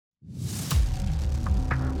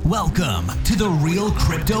Welcome to the Real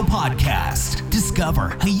Crypto Podcast.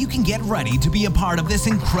 Discover how you can get ready to be a part of this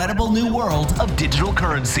incredible new world of digital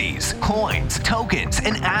currencies, coins, tokens,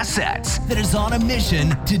 and assets that is on a mission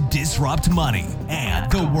to disrupt money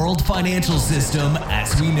and the world financial system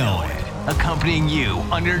as we know it. Accompanying you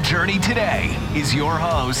on your journey today is your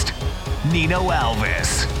host, Nino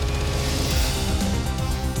Alvis.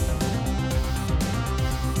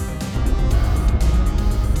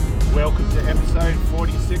 Welcome to episode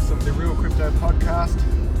 46 of the Real Crypto Podcast,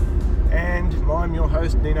 and I'm your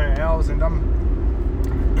host Nino Alves, and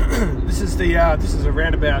this is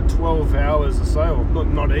around about 12 hours or so, or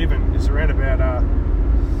not even. It's around about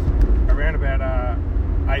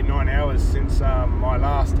 8-9 hours since my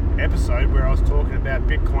last episode, where I was talking about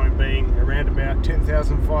Bitcoin being around about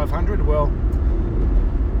 10,500. Well,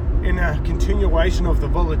 in a continuation of the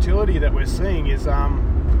volatility that we're seeing, is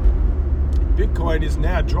Bitcoin is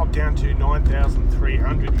now dropped down to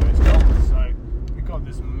 9,300 US dollars. So we've got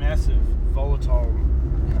this massive volatile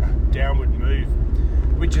downward move,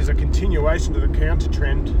 which is a continuation of the counter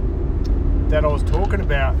trend that I was talking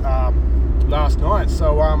about last night.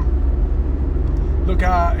 So look,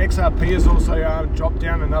 XRP has also dropped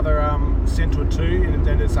down another cent or two, and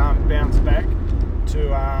then it's bounced back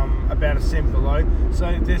to about a cent below.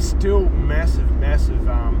 So there's still massive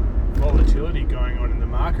volatility going on in the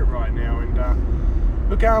market right now, and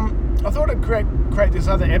look, I thought I'd create this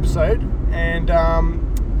other episode, and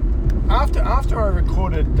after I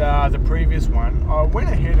recorded the previous one, I went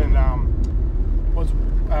ahead and was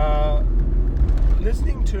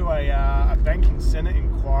listening to a Banking Senate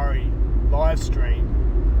inquiry live stream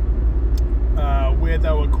where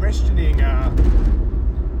they were questioning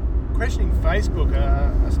Facebook,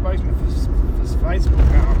 a spokesman for Facebook,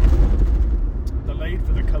 the lead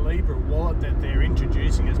for the Calibra wallet that they're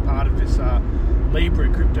introducing as part of this Libra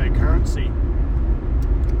cryptocurrency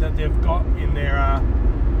that they've got in their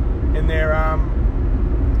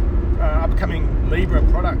upcoming Libra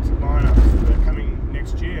product lineup for coming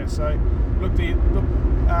next year. So look, it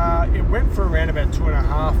went for around about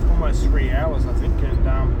 2.5, almost 3 hours, I think, and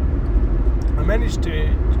I managed to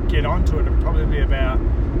get onto it probably about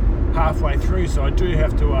halfway through. So I do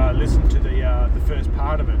have to listen to the first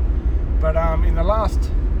part of it. But in the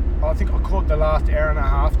last, I think I caught the last hour and a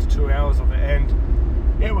half to 2 hours of it, and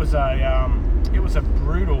it was a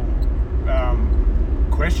brutal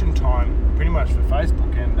question time, pretty much for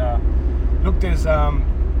Facebook. And look, there's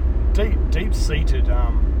deep-seated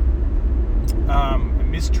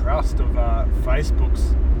mistrust of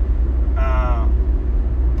Facebook's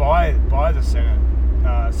by the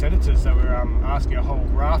senators that were asking a whole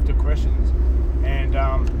raft of questions, and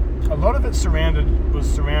a lot of it was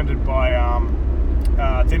surrounded by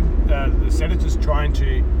the senators trying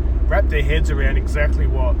to wrap their heads around exactly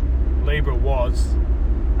what Libra was,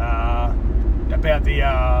 about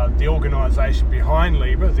the organisation behind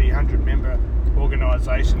Libra, the 100-member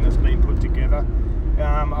organisation that's been put together.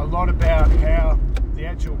 A lot about how the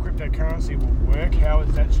actual cryptocurrency will work, how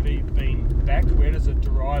it's actually been backed, where does it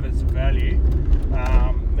derive its value.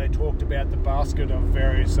 They talked about the basket of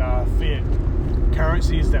various fiat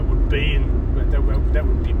currencies that would be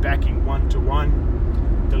backing one-to-one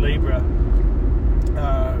the Libra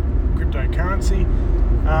cryptocurrency.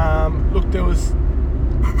 Look, there was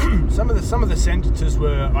some of the senators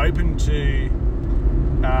were open to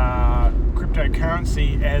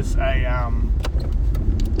cryptocurrency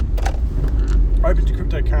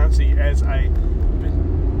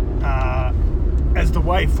as the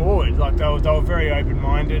way forward. Like they were very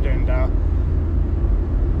open-minded,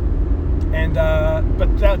 but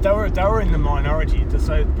they were in the minority.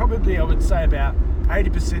 So probably I would say about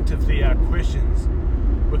 80% of the questions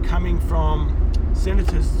were coming from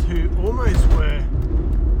senators who almost were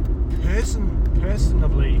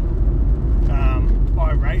personally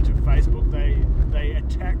irate at Facebook. They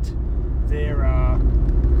attacked their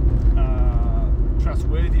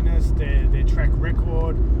trustworthiness, their track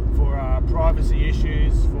record for privacy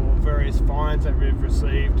issues, for various fines that we've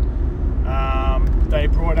received. They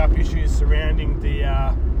brought up issues surrounding the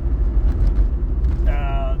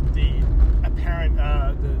apparent,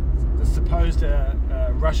 the supposed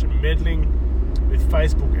Russian meddling with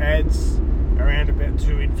Facebook ads around about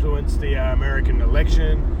to influence the American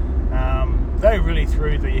election. They really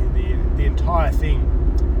threw the entire thing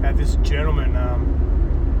at this gentleman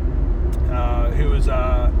who was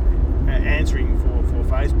answering for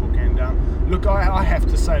Facebook. And look, I have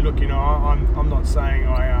to say, look, I'm not saying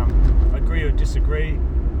I agree or disagree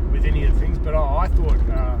with any of the things, but I thought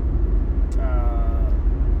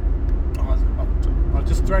I've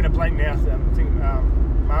just thrown a blank now. I think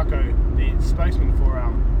Marco, the spokesman for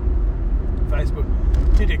Facebook,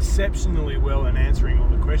 did exceptionally well in answering all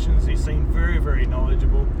the questions. He seemed very, very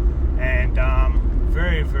knowledgeable, and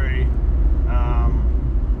very, very.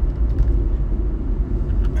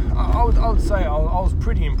 I would say I was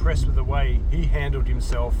pretty impressed with the way he handled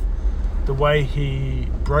himself, the way he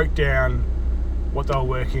broke down what they were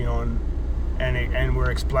working on, and were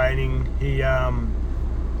explaining the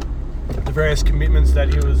various commitments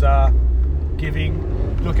that he was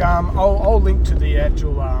giving. Look, I'll link to the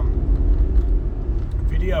actual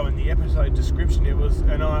video in the episode description. It was,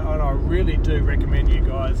 and I really do recommend you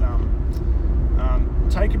guys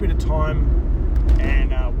take a bit of time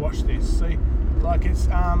and watch this. See, like it's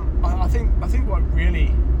I think what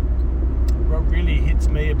really hits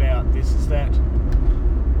me about this is that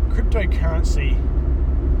cryptocurrency,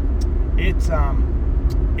 it's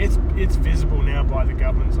visible now by the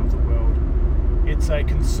governments of the world. It's a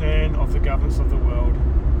concern of the governments of the world,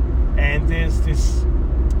 and there's this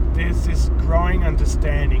growing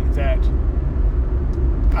understanding that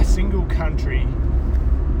a single country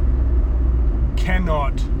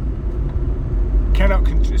cannot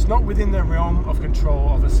it's not within the realm of control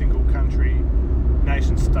of a single country,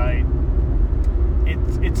 nation state.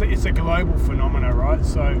 It's a global phenomena, right?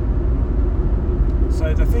 So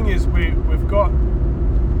the thing is, we've got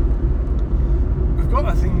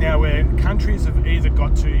a thing now where countries have either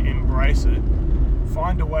got to embrace it,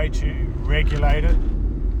 find a way to regulate it,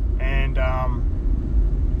 and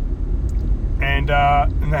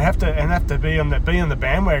they have to be on the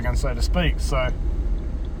bandwagon, so to speak. So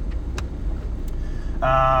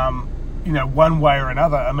one way or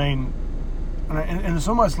another. I mean, and it's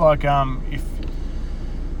almost like I'm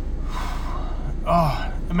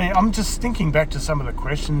just thinking back to some of the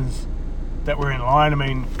questions that were in line. I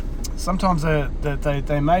mean, sometimes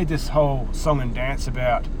they made this whole song and dance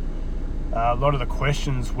about a lot of the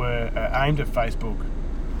questions were aimed at Facebook,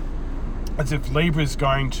 as if Libra is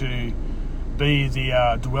going to be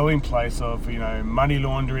the dwelling place of money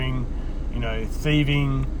laundering,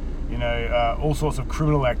 thieving, all sorts of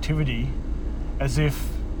criminal activity, as if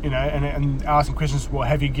and asking questions. Well,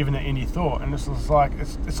 have you given it any thought? And it's like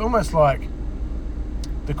it's almost like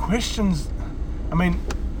the questions. I mean,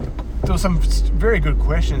 there were some very good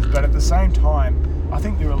questions, but at the same time, I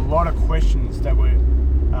think there were a lot of questions that were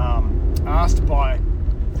asked by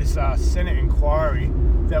this Senate inquiry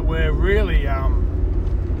that were really born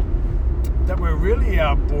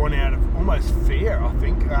out of almost fear. I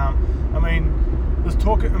think.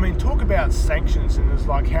 Talk about sanctions, and it's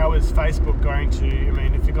like, how is Facebook going to? I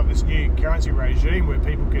mean, if you've got this new currency regime where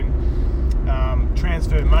people can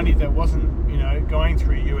transfer money that wasn't going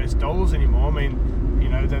through US dollars anymore. I mean,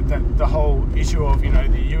 the whole issue of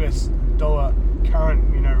the US dollar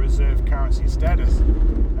current reserve currency status.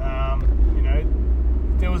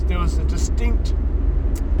 There was a distinct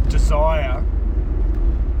desire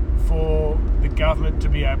for the government to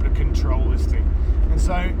be able to control this thing, and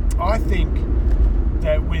so I think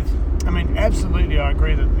that absolutely, I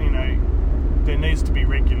agree that there needs to be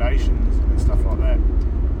regulations and stuff like that,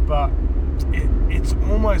 but it's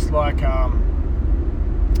almost like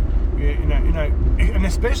and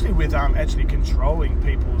especially with actually controlling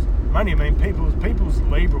people's money. I mean, people's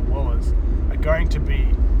Libra wallets are going to be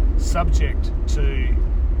subject to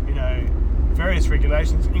various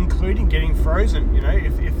regulations, including getting frozen.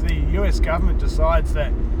 If the US government decides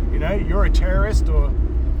that you're a terrorist or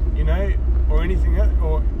anything,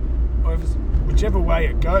 or whichever way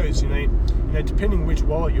it goes, depending which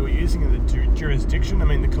wallet you're using in the jurisdiction. I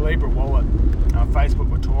mean, the Calibra wallet, Facebook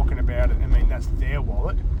were talking about it. I mean, that's their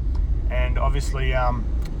wallet, and obviously, and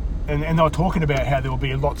they were talking about how there will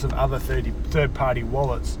be lots of other third-party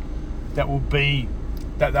wallets that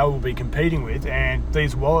they will be competing with, and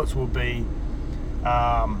these wallets will be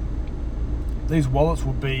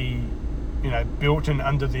built in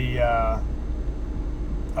under the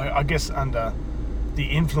I guess under the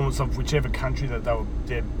influence of whichever country that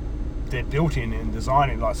they're built in and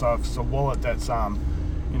designing. Like, so if it's a wallet that's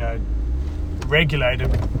regulated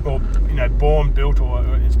or built,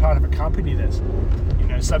 or it's part of a company that's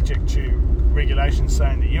subject to regulations,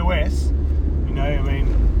 say in the US,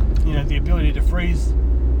 the ability to freeze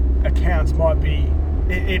accounts might be,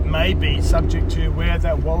 it may be subject to where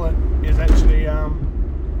that wallet is actually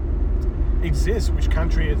exists, which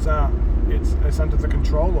country it's under the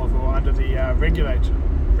control of, or under the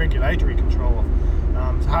regulatory control of.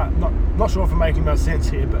 It's hard, not sure if I'm making much sense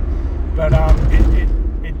here, but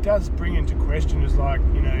it does bring into question, is like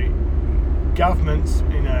governments,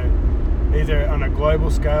 either on a global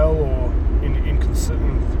scale or in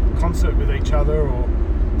concert with each other,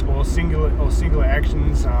 or singular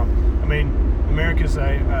actions. America's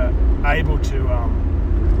able to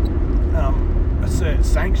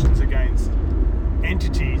sanctions against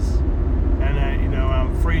entities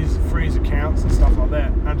and freeze accounts and stuff like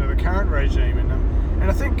that under the current regime, and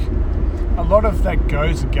I think a lot of that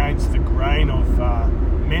goes against the grain of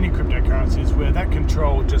many cryptocurrencies where that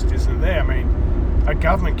control just isn't there. I mean, a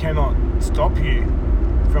government cannot stop you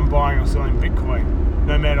from buying or selling Bitcoin,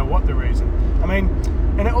 no matter what the reason. I mean,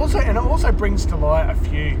 and it also brings to light a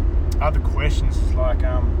few other questions, like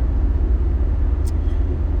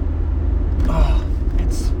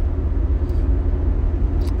it's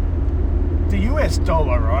the US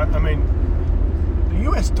dollar, right? I mean, the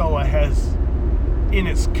US dollar has in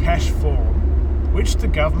its cash form, which the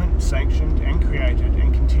government sanctioned and created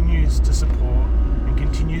and continues to support and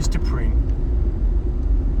continues to print,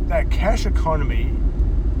 that cash economy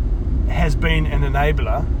has been an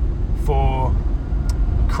enabler for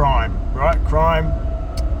crime, right? Crime.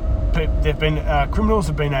 They've been criminals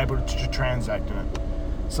have been able to transact in it.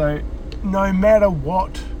 So no matter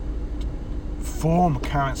what form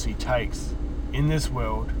currency takes in this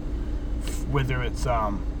world, whether it's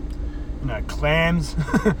clams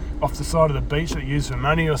off the side of the beach that are used for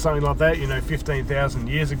money or something like that, 15,000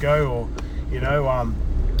 years ago, or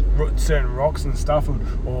certain rocks and stuff,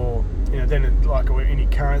 or then or any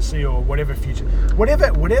currency or whatever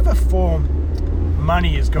whatever form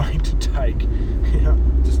money is going to take,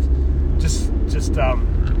 just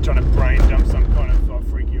trying to brain dump some kind of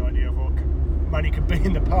freaky idea of what money could be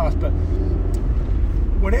in the past, but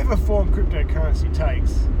whatever form cryptocurrency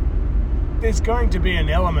takes, there's going to be an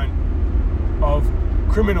element of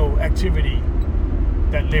criminal activity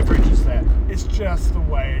that leverages that. It's just the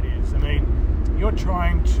way it is. I mean, you're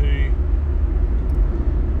trying to,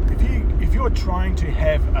 if you're trying to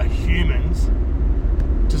have a humans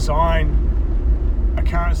design a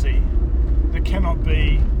currency that cannot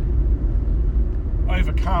be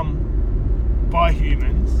overcome by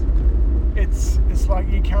humans, it's like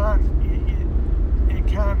it can't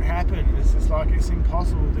happen. It's just like, it's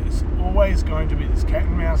impossible. There's always going to be this cat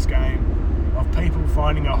and mouse game of people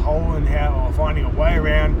finding a hole in or finding a way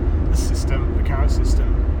around the system, the current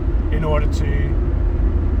system, in order to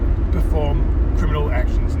perform criminal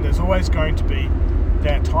actions. And there's always going to be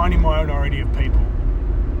that tiny minority of people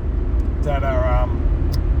that are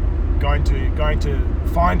going to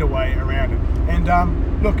find a way around it. And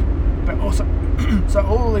look, but also, so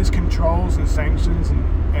all these controls and sanctions and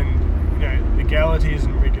legalities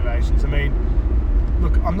and regulations. I mean,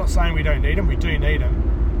 look, I'm not saying we don't need them. We do need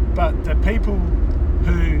them, but the people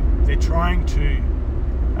who they're trying to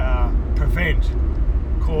prevent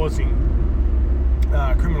causing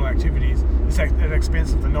criminal activities is at the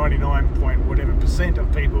expense of the 99%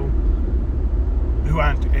 of people who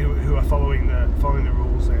are following the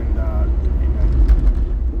rules and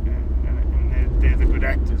they're the good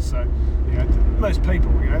actors. So most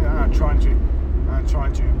people aren't trying to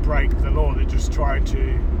break the law. They're just trying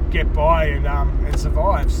to get by and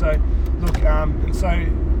survive. So look, and so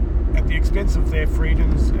at the expense of their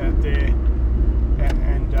freedoms, and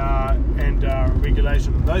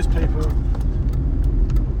regulation, those people,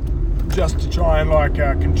 just to try and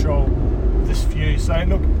control this few. So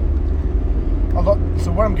look,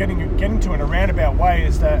 so what I'm getting to in a roundabout way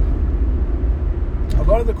is that a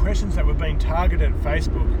lot of the questions that were being targeted at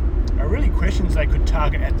Facebook are really questions they could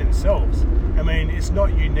target at themselves. I mean, it's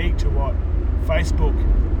not unique to what Facebook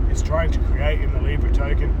is trying to create in the Libra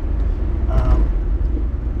token.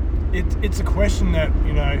 It's a question that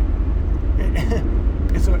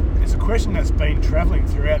it's a question that's been travelling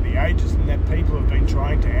throughout the ages and that people have been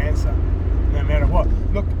trying to answer, no matter what.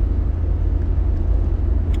 Look,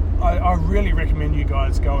 I really recommend you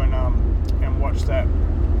guys go and watch that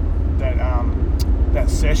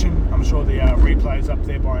session. I'm sure the replay's up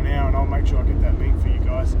there by now, and I'll make sure I get that link for you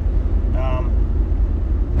guys.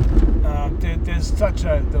 It's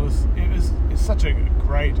such a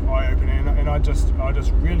great eye opener, and I just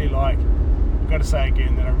really like. I've got to say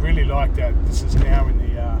again that I really like that this is now in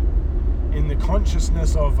the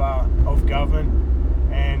consciousness of government,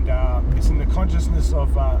 and it's in the consciousness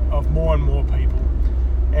of more and more people.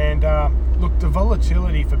 And look, the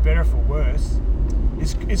volatility, for better or for worse,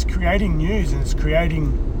 is creating news, and it's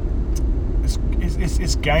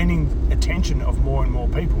gaining attention of more and more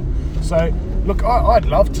people. So look, I'd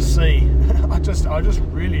love to see. I just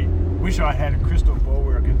really wish I had a crystal ball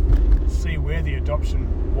where I could see where the adoption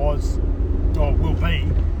was or will be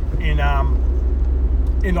in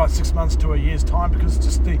like 6 months to a year's time, because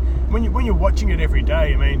just when you're watching it every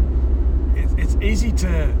day, I mean, it's easy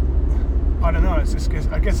to, I don't know. I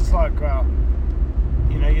guess it's like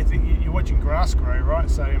you think you're watching grass grow, right?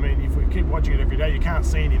 So I mean, if we keep watching it every day, you can't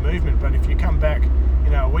see any movement. But if you come back,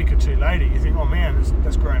 a week or two later, you think, oh man,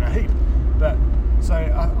 that's grown a heap. But So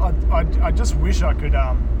I just wish I could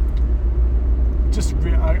I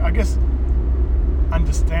guess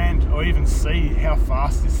understand or even see how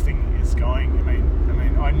fast this thing is going. I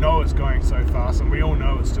mean I know it's going so fast, and we all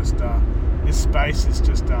know it's just this space is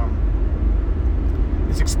just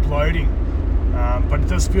it's exploding. But it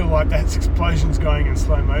does feel like that explosion's going in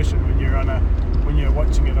slow motion when you're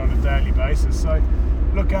watching it on a daily basis. So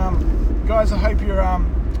look, guys, I hope you're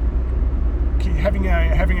having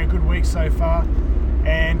a good week so far,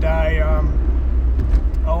 and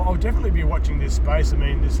I'll definitely be watching this space.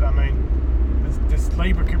 This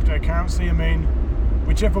Libra cryptocurrency.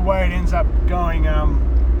 Whichever way it ends up going,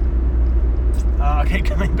 I keep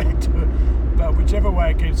coming back to it, but whichever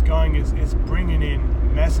way it keeps going is bringing in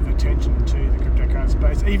massive attention to the cryptocurrency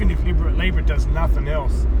space. Even if Libra does nothing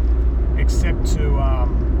else except to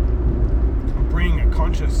bring a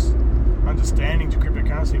conscious understanding to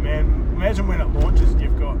cryptocurrency, man. Imagine when it launches and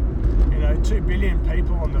you've got 2 billion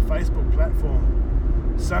people on the Facebook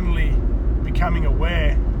platform suddenly becoming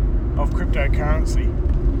aware of cryptocurrency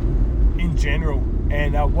in general,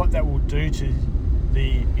 and what that will do to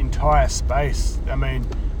the entire space.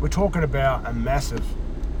 We're talking about a massive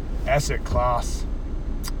asset class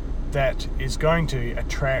that is going to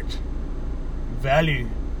attract value,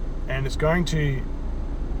 and it's going to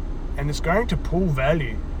pull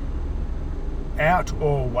value out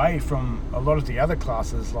or away from a lot of the other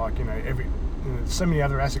classes, like so many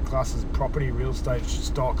other asset classes, property, real estate,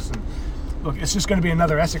 stocks, and look, it's just going to be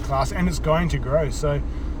another asset class, and it's going to grow. So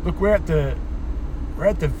look, we're at the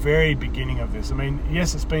very beginning of this.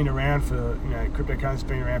 Yes, it's been around for cryptocurrency's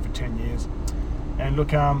been around for 10 years, and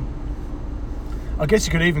look, I guess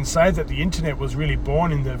you could even say that the internet was really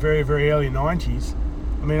born in the very, very early 90s.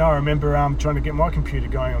 I remember trying to get my computer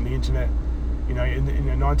going on the internet, in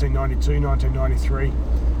 1992, 1993,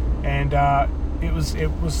 and it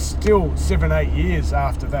was still 7-8 years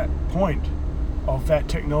after that point of that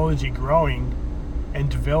technology growing and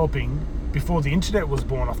developing before the internet was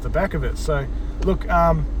born off the back of it. So look,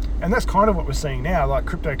 and that's kind of what we're seeing now. Like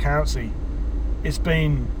cryptocurrency, it's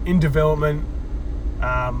been in development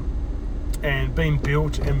and being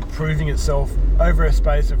built and proving itself over a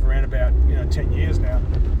space of around about 10 years now,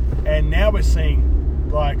 and now we're seeing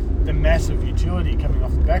like the massive utility coming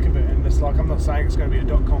off the back of it. And it's like, I'm not saying it's going to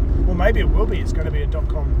be a .com, well, maybe it will be. It's going to be a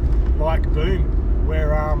 .com like boom, where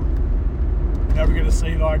we're going to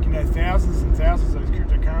see thousands and thousands of those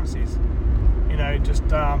cryptocurrencies just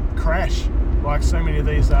crash like so many of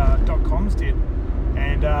these .coms did,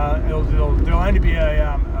 and there'll only be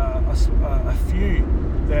a few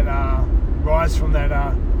that rise from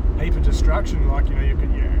that heap of destruction. Like you've got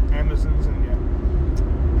your Amazons and your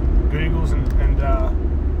Googles and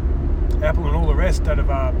Apple and all the rest that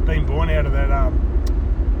have been born out of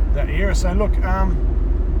that era. So look,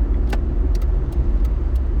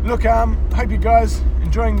 hope you guys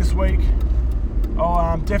enjoying this week.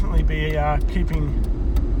 I'll definitely be keeping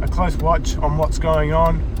a close watch on what's going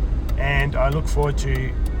on, and I look forward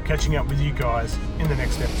to catching up with you guys in the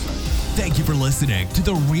next episode. Thank you for listening to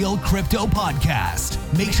the Real Crypto Podcast.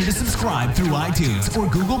 Make sure to subscribe through iTunes or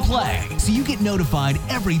Google Play so you get notified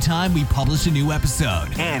every time we publish a new episode.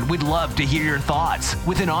 And we'd love to hear your thoughts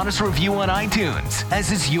with an honest review on iTunes,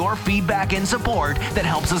 as it's your feedback and support that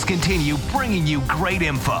helps us continue bringing you great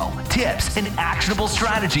info, tips, and actionable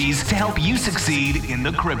strategies to help you succeed in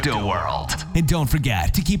the crypto world. And don't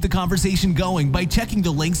forget to keep the conversation going by checking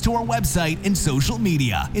the links to our website and social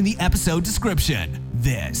media in the episode description.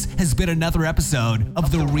 This has been another episode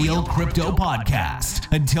of the Real Crypto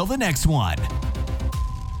Podcast. Until the next one.